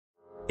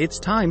It's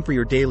time for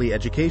your daily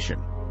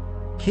education.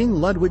 King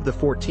Ludwig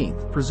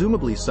XIV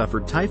presumably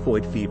suffered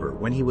typhoid fever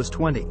when he was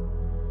 20.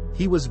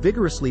 He was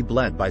vigorously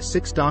bled by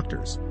 6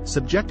 doctors,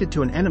 subjected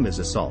to an enemy's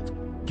assault,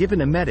 given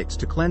emetics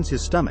to cleanse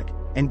his stomach,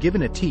 and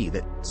given a tea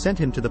that sent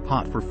him to the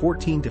pot for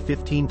 14 to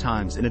 15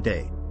 times in a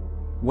day.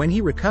 When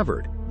he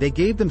recovered, they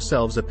gave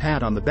themselves a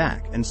pat on the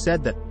back and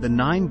said that the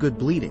 9 good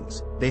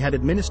bleedings they had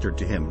administered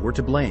to him were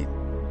to blame.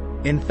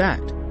 In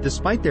fact,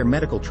 despite their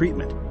medical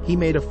treatment, he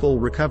made a full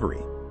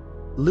recovery.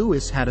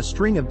 Louis had a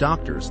string of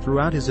doctors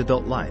throughout his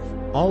adult life,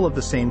 all of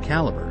the same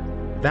caliber: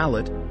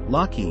 valet,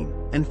 laquais,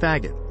 and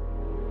faggot.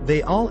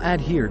 They all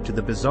adhered to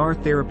the bizarre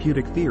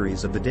therapeutic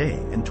theories of the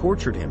day and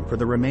tortured him for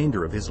the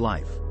remainder of his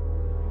life,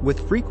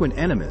 with frequent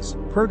enemas,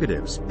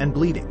 purgatives, and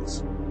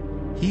bleedings.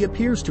 He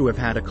appears to have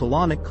had a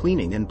colonic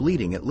cleaning and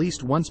bleeding at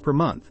least once per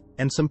month,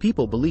 and some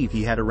people believe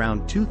he had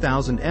around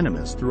 2,000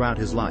 enemas throughout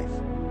his life.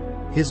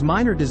 His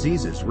minor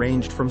diseases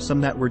ranged from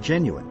some that were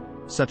genuine,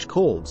 such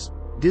colds,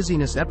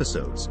 dizziness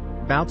episodes,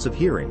 bouts of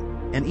hearing,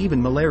 and even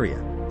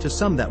malaria, to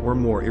some that were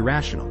more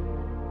irrational.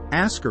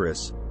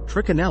 Ascaris,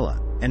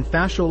 trichinella, and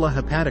fasciola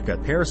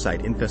hepatica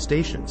parasite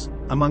infestations,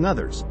 among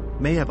others,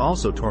 may have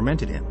also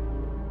tormented him.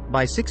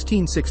 By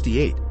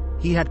 1668,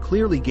 he had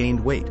clearly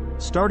gained weight,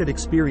 started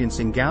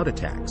experiencing gout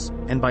attacks,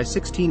 and by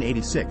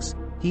 1686,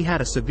 he had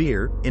a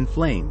severe,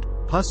 inflamed,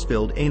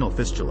 pus-filled anal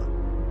fistula.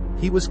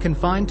 He was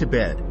confined to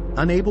bed,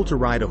 unable to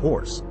ride a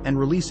horse, and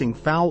releasing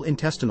foul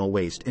intestinal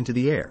waste into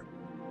the air.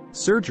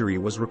 Surgery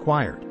was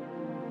required.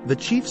 The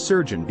chief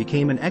surgeon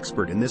became an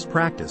expert in this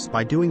practice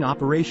by doing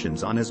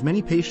operations on as many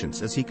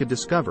patients as he could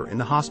discover in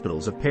the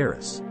hospitals of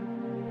Paris.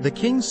 The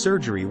king's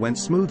surgery went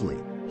smoothly,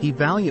 he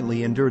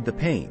valiantly endured the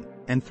pain,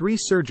 and 3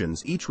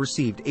 surgeons each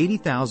received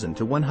 80,000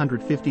 to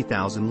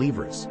 150,000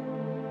 livres.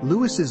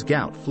 Louis's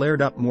gout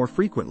flared up more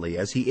frequently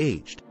as he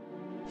aged.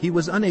 He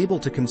was unable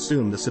to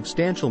consume the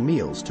substantial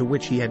meals to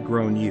which he had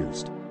grown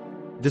used.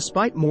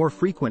 Despite more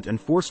frequent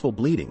and forceful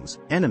bleedings,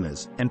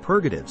 enemas, and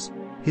purgatives,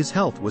 his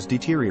health was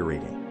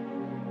deteriorating.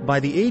 By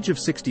the age of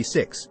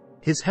 66,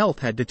 his health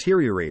had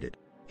deteriorated,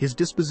 his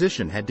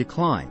disposition had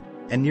declined,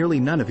 and nearly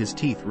none of his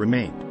teeth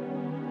remained.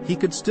 He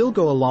could still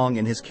go along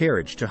in his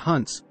carriage to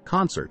hunts,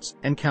 concerts,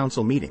 and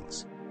council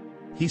meetings.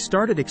 He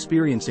started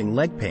experiencing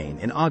leg pain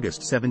in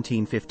August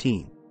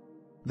 1715.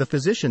 The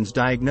physicians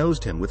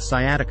diagnosed him with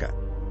sciatica.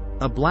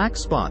 A black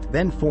spot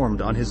then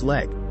formed on his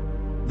leg.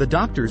 The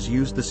doctors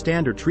used the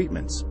standard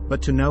treatments,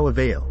 but to no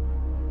avail.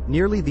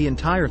 Nearly the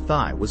entire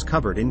thigh was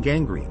covered in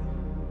gangrene.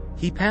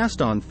 He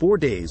passed on 4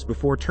 days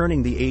before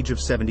turning the age of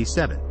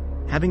 77,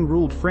 having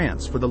ruled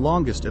France for the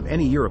longest of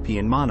any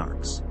European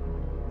monarchs.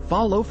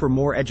 Follow for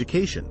more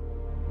education.